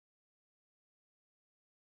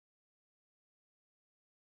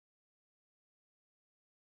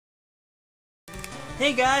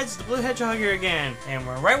Hey guys, it's the Blue Hedgehog here again, and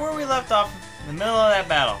we're right where we left off in the middle of that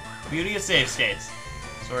battle. Beauty of save states.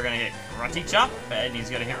 So we're gonna hit Grunty Chop, and he's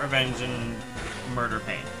gonna hit Revenge and Murder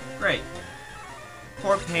Pain. Great.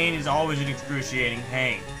 Poor Pain is always in excruciating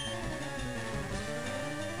pain.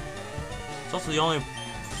 It's also the only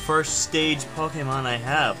first stage Pokemon I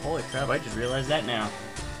have. Holy crap, I just realized that now.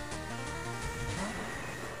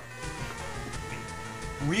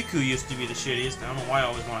 Riku used to be the shittiest. I don't know why I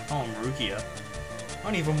always want to call him Rukia. I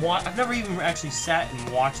don't even watch. I've never even actually sat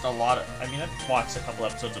and watched a lot of. I mean, I've watched a couple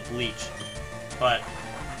episodes of Bleach, but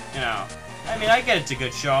you know, I mean, I get it's a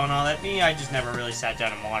good show and all that. Me, I just never really sat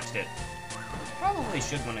down and watched it. Probably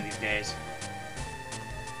should one of these days.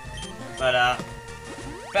 But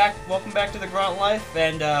welcome back to the Grunt Life,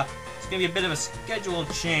 and it's gonna be a bit of a schedule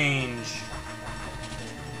change.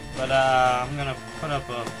 But I'm gonna put up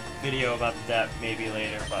a video about that maybe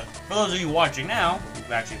later. But for those of you watching now,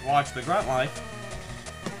 who've actually watched the Grunt Life,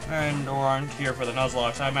 and or aren't here for the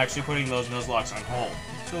Nuzlocke, I'm actually putting those Nuzlocke on hold.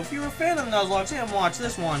 So if you're a fan of the Nuzlocke and watch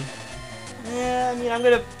this one, yeah, I mean, I'm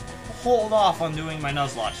gonna hold off on doing my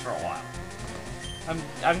Nuzlocke for a while.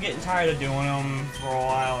 I'm getting tired of doing them for a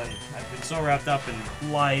while, and I've been so wrapped up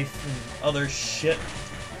in life and other shit,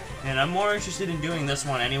 and I'm more interested in doing this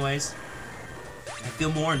one anyways. I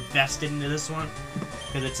feel more invested into this one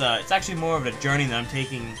because it's actually more of a journey that I'm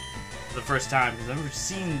taking for the first time, because I've never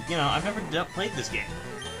seen, you know, I've never played this game.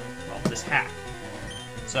 Well, this hack.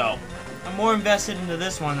 So I'm more invested into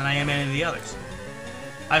this one than I am any of the others.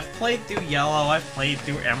 I've played through Yellow, I've played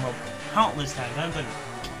through Emerald countless times. I've done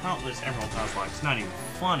countless Emerald Nuzlocke. It's not even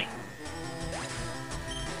funny.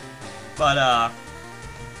 But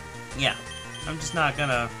yeah, I'm just not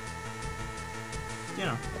gonna, you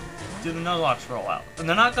know, do the Nuzlocke for a while. And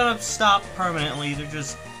they're not gonna stop permanently. They're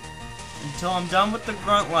just until I'm done with the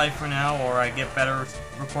Grunt Life for now, or I get better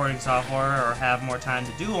recording software, or have more time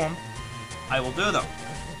to do them, I will do them.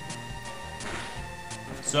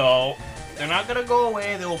 So they're not gonna go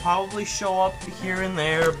away. They will probably show up here and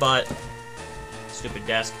there, but stupid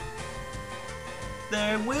desk.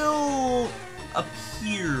 They will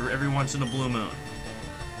appear every once in a blue moon.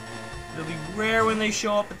 It'll be rare when they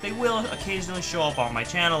show up, but they will occasionally show up on my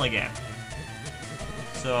channel again.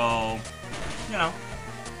 So, you know.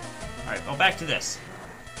 Alright, go back to this.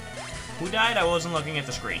 Who died? I wasn't looking at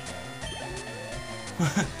the screen.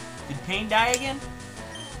 Did Pain die again?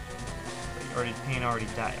 Or did Pain already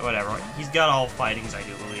die? Whatever. He's got all fightings, I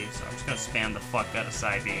do believe, so I'm just gonna spam the fuck out of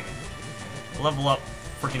Psybeam. Level up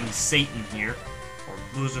freaking Satan here. Or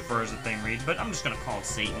Lucifer as the thing reads, but I'm just gonna call it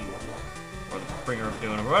Satan. Or the bringer of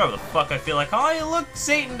doom, or whatever the fuck I feel like. Oh, look,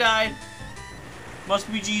 Satan died.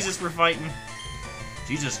 Must be Jesus we're fighting.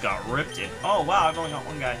 Jesus got ripped in. Oh, wow, I've only got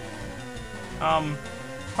one guy.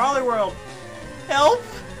 Parley World. Help!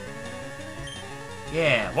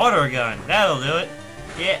 Yeah, water gun. That'll do it.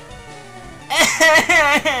 Yeah.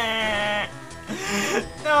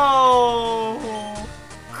 No!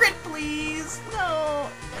 Crit, please! No!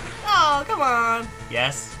 Oh, come on!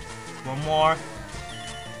 Yes. One more.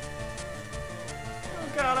 Oh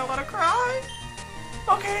god, I wanna cry!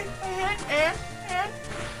 Okay, I hit,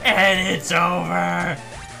 and it's over!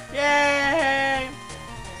 Yay!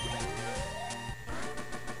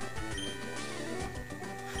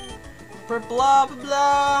 For blah blah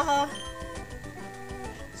blah!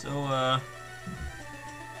 So,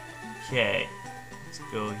 okay. Let's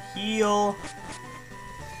go heal.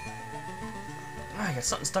 Ah, I got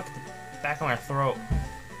something stuck at the back of my throat.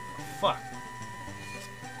 Fuck.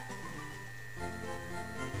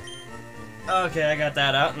 Okay, I got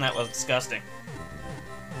that out, and that was disgusting.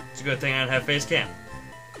 It's a good thing I didn't have face cam.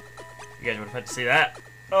 You guys would have had to see that.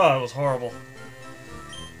 Oh, it was horrible.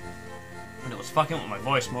 And it was fucking with my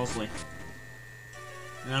voice, mostly.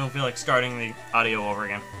 And I don't feel like starting the audio over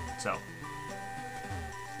again, so.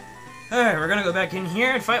 Alright, we're gonna go back in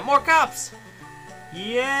here and fight more cops!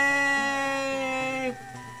 Yay!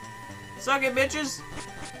 Suck it, bitches!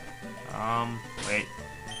 Wait.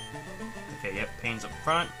 Okay, yep, Pain's up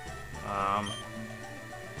front.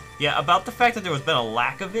 Yeah, about the fact that there has been a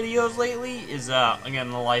lack of videos lately is,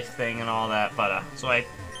 again, the life thing and all that, but, so I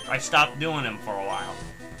stopped doing them for a while.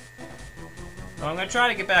 So I'm gonna try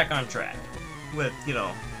to get back on track with, you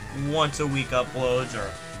know, once a week uploads, or,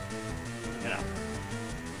 you know.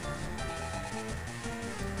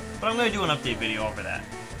 But I'm gonna do an update video over that.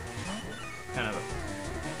 Kind of a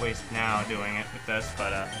waste now doing it with this,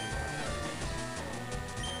 but,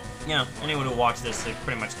 you know, anyone who watches this, it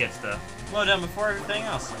pretty much gets the lowdown before everything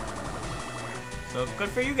else. So, good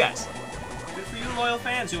for you guys. Good for you loyal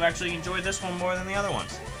fans who actually enjoyed this one more than the other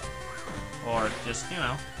ones. Or just, you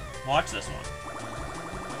know, watch this one.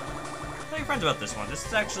 your friends about this one. This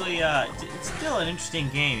is actually, it's still an interesting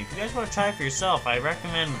game. If you guys want to try it for yourself, I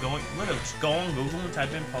recommend just go on Google and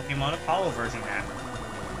type in Pokemon Apollo version hack.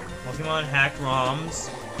 Pokemon hacked ROMs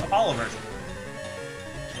Apollo version.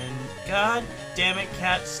 And god damn it,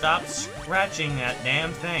 cat, stop scratching that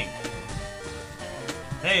damn thing.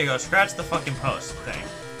 There you go, scratch the fucking post thing.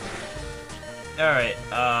 Alright,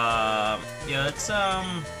 yeah, let's, I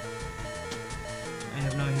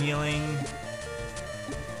have no healing.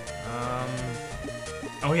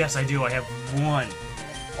 Oh yes, I do, I have one.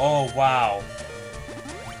 Oh, wow.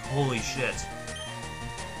 Holy shit.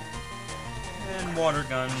 And water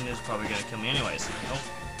gun is probably gonna kill me anyways. Nope.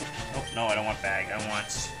 Oh, no, I don't want bag, I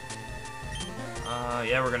want...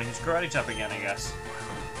 yeah, we're gonna use karate chop again, I guess.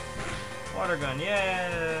 Water gun,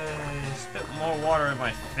 yay! Spit more water in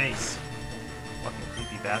my face. Fucking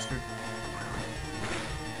creepy bastard.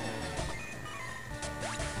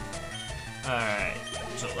 Alright,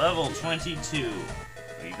 so level 22.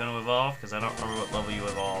 Are you gonna evolve? Because I don't remember what level you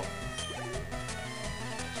evolve.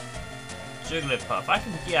 Jigglypuff.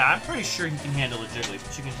 Yeah, I'm pretty sure he can handle a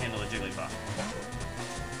Jigglypuff. She can handle a Jigglypuff.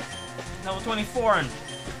 Level 24 and...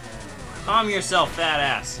 calm yourself, fat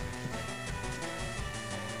ass.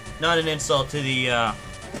 Not an insult to the,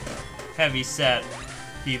 heavy-set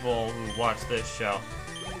people who watch this show.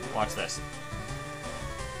 Watch this.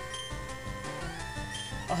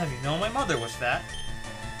 I'll have you know my mother was fat.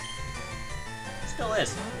 Still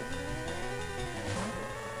is.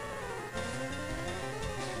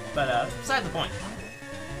 But, beside the point.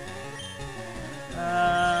 You're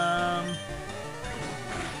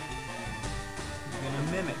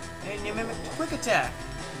gonna mimic. And you mimic quick attack.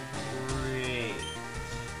 Great.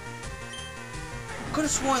 Could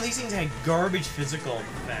have sworn these things had garbage physical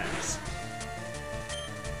defense.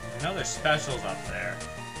 I know there's specials up there.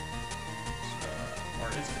 Or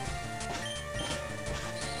is it?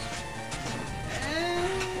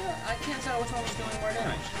 I can't tell which one was doing more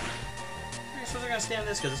damage. I suppose we're gonna stand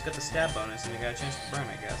this because it's got the stab bonus and you got a chance to burn,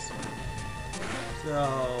 I guess.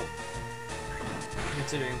 So,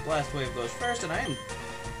 considering Blast Wave goes first, and I am,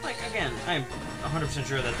 like, again, I'm 100%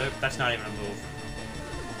 sure that that's not even a move.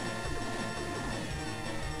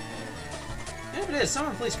 And if it is,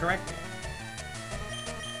 someone please correct me.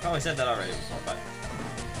 Probably said that already before, but...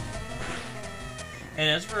 And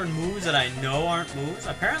as for moves that I know aren't moves,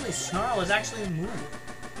 apparently Snarl is actually a move.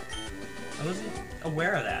 I wasn't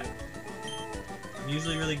aware of that. I'm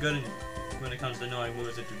usually really good when it comes to knowing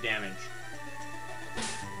moves that do damage.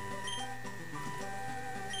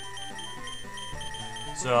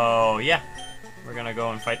 So, yeah. We're gonna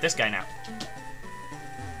go and fight this guy now.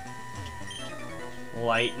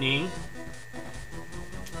 Lightning.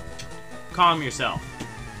 Calm yourself.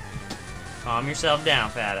 Calm yourself down,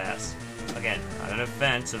 fat ass. Again, not an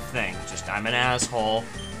offensive thing. Just I'm an asshole.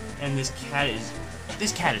 And this cat is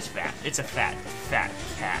fat. It's a fat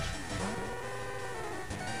cat.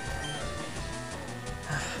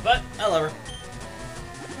 But I love her.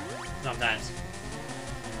 Sometimes.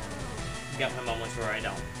 Got my moments where I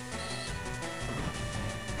don't.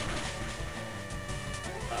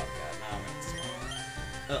 Oh god, now I'm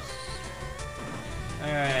in. Ugh.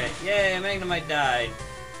 Alright, yay, Magnemite died.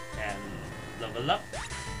 And level up.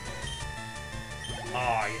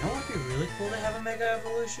 Aw, you know what would be really cool to have a Mega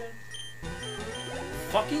Evolution?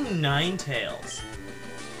 Fucking Ninetales.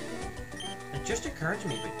 It just occurred to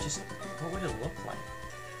me, but just, what would it look like?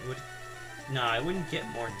 Nah, I wouldn't get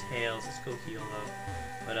more tails. Let's go heal though.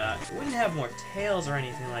 But, it wouldn't have more tails or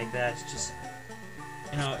anything like that. It's just,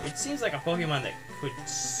 you know, it seems like a Pokemon that could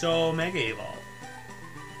so Mega Evolve.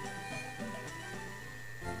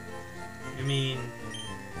 I mean,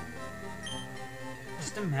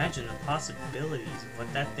 just imagine the possibilities of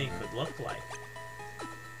what that thing could look like.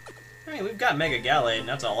 I mean, we've got Mega Gallade, and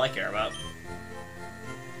that's all I care about.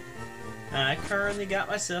 I currently got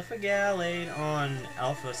myself a Gallade on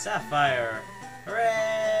Alpha Sapphire.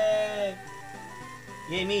 Hooray!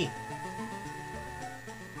 Yay me!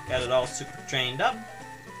 Got it all super trained up.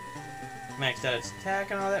 Maxed out its attack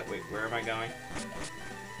and all that. Wait, where am I going?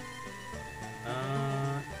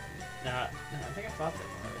 Nah, I think I fought that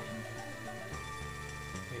already.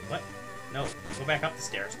 Wait, what? No, go back up the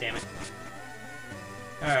stairs, damn it.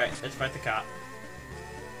 Alright, let's fight the cop.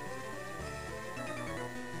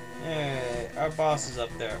 Hey, our boss is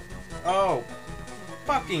up there. Oh!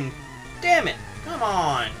 Fucking damn it! Come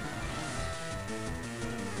on!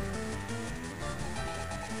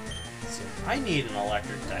 See, I need an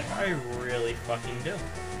electric type. I really fucking do.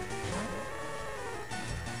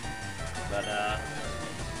 But,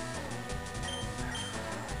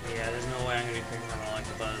 yeah, there's no way I'm gonna be picking up an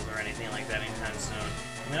Electabuzz or anything like that anytime soon.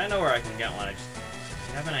 I mean, I know where I can get one. I just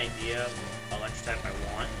have an idea of electric type I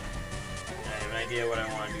want. And I have an idea what I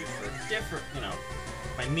want to do for a different, you know,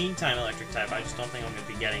 my meantime electric type. I just don't think I'm going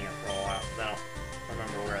to be getting it for a while, because I don't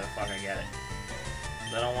remember where the fuck I get it.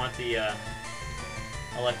 I don't want the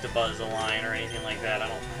Electabuzz Align or anything like that. I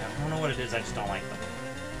don't know what it is, I just don't like them.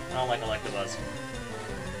 I don't like Electabuzz.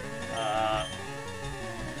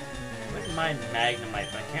 Wouldn't mind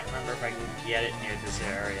Magnemite, but I can't remember if I can get it near this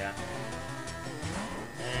area.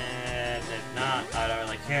 And if not, I don't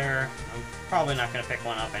really care. I'm probably not going to pick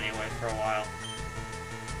one up anyway for a while.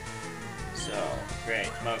 So, great.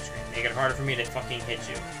 Smokescreen. Make it harder for me to fucking hit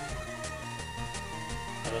you.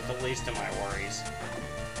 That's the least of my worries.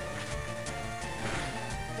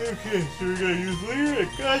 Okay, so we're gonna use Lyric.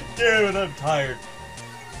 God damn it, I'm tired.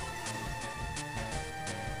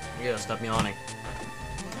 You gotta stop yawning.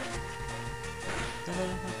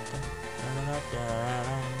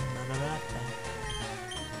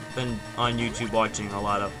 Been on YouTube watching a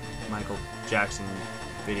lot of Michael Jackson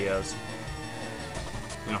videos.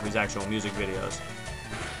 You know, his actual music videos.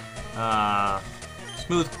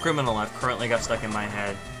 Smooth Criminal I've currently got stuck in my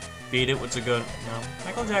head. Beat It was a good... No,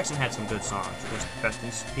 Michael Jackson had some good songs. Rest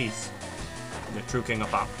in peace. The true king of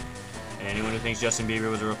pop. And anyone who thinks Justin Bieber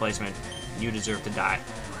was a replacement, you deserve to die.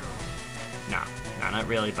 Nah, not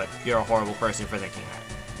really, but you're a horrible person for thinking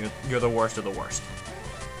that. You're the worst of the worst.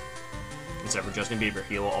 Except for Justin Bieber,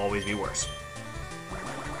 he will always be worse.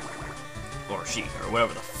 Or she, or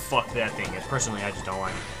whatever the fuck that thing is. Personally, I just don't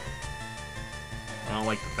like it. I don't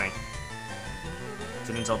like the thing. It's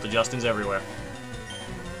an insult to Justins everywhere.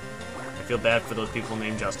 I feel bad for those people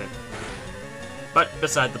named Justin. But,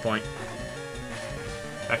 beside the point.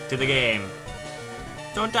 Back to the game.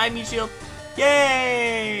 Don't die, Meat Shield!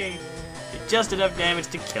 Yay! Did just enough damage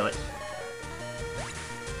to kill it.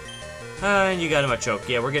 And you got him a choke.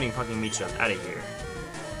 Yeah, we're getting fucking Meat Shield out of here.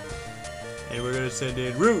 And we're gonna send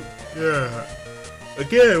in Root. Yeah.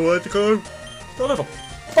 Again, what to call him? Son of a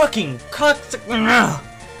fucking cocksucker.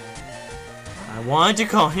 I wanted to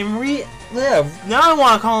call him Yeah, now I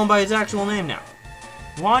want to call him by his actual name now.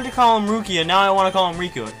 I wanted to call him Rukia, now I want to call him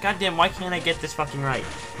Riku. Goddamn, why can't I get this fucking right?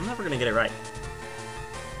 I'm never gonna get it right.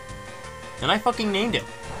 And I fucking named him.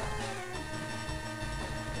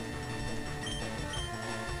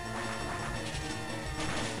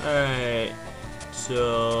 Alright.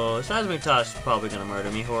 So, Seismic Toss is probably gonna murder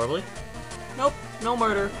me horribly. Nope, no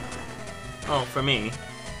murder. Oh, for me.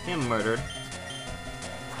 Him murdered.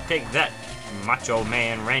 Take that, Macho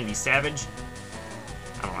Man Randy Savage.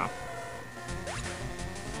 I don't know.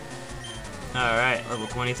 Alright, level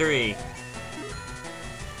 23.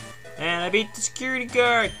 And I beat the security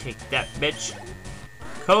guard. Take that, bitch.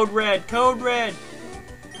 Code red, code red.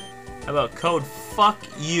 How about code fuck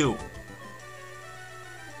you?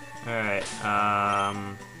 Alright,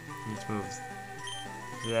 let's move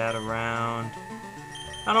that around.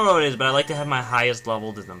 I don't know what it is, but I like to have my highest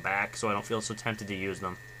leveled in them back so I don't feel so tempted to use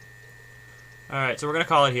them. Alright, so we're gonna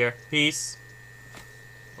call it here. Peace.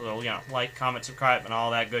 Well, you know, like, comment, subscribe, and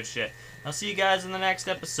all that good shit. I'll see you guys in the next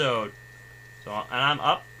episode. So, and I'm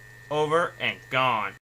up, over, and gone.